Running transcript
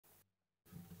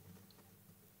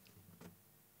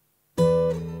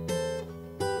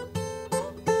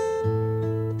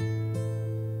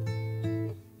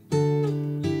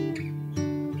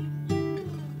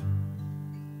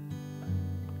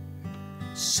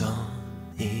Sådan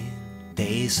en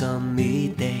dag som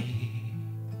i dag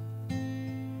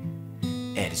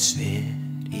er det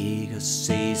svært ikke at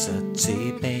se sig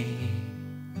tilbage.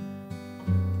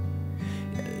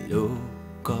 Jeg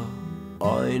lukker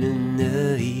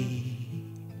øjnene i,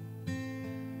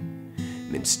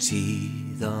 mens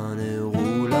tiderne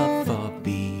ruller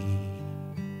forbi.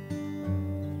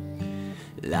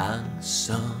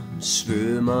 Langsomt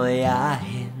svømmer jeg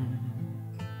hen,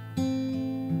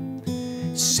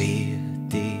 ser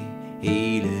det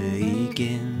hele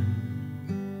igen,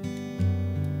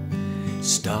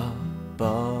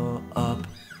 stopper op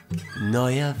når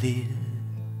jeg vil,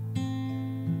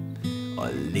 og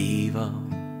lever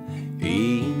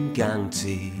en gang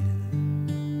til.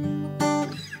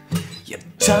 Jeg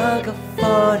takker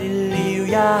for det liv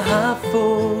jeg har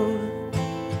fået,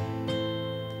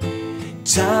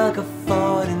 takker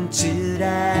for den tid der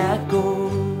er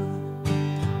gået,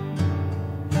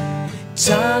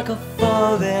 takker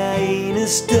for hver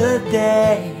eneste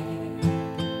dag,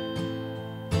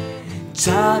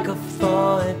 takker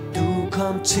for at du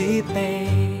kom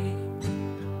tilbage.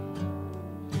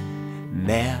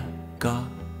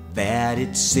 Mærker hvert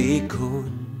et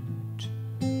sekund,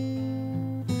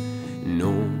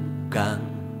 nogle gange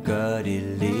gør det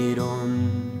lidt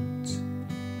ondt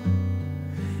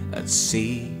at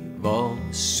se hvor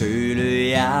sølle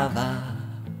jeg var,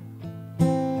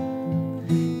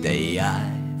 da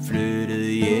jeg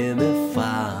flyttede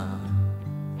hjemmefra.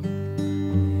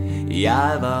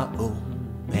 Jeg var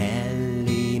ung,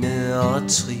 alene og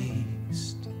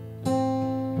trist,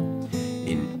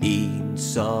 en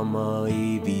ensom og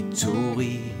evig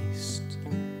turist,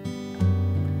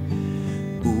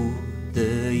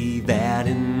 ude i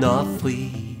verden og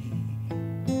fri,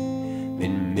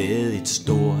 men med et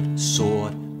stort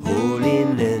sort hul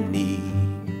indeni.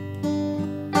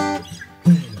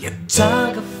 Jeg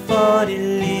takker for det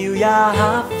liv jeg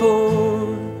har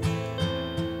fået,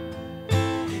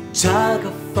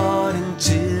 takker for den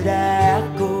tid der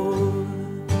er gået,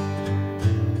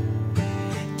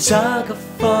 takker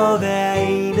for hver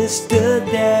eneste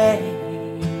dag,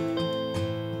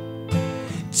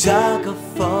 takker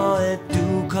for at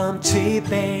du kom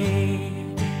tilbage.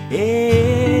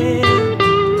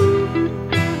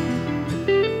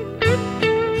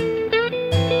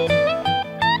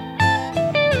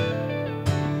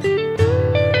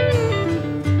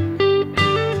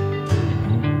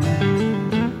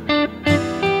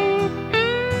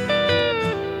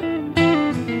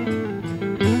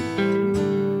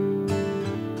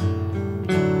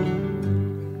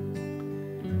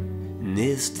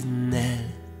 Næsten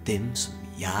alle dem som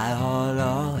jeg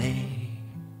holder af,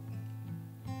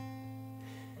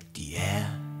 de er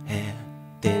her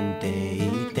den dag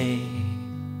i dag.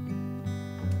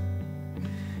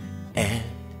 Alt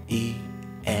i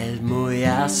alt må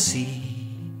jeg sige,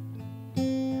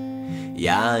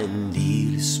 jeg er en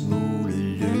lille smule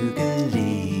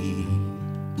lykkelig.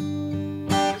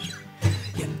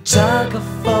 Jeg takker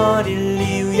for det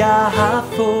liv jeg har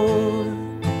fået,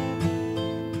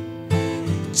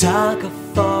 takker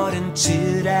for den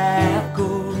tid der er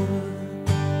gået,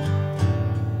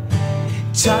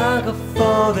 takker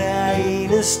for hver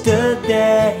eneste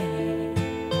dag,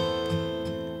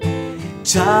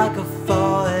 takker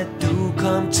for at du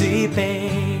kom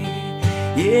tilbage.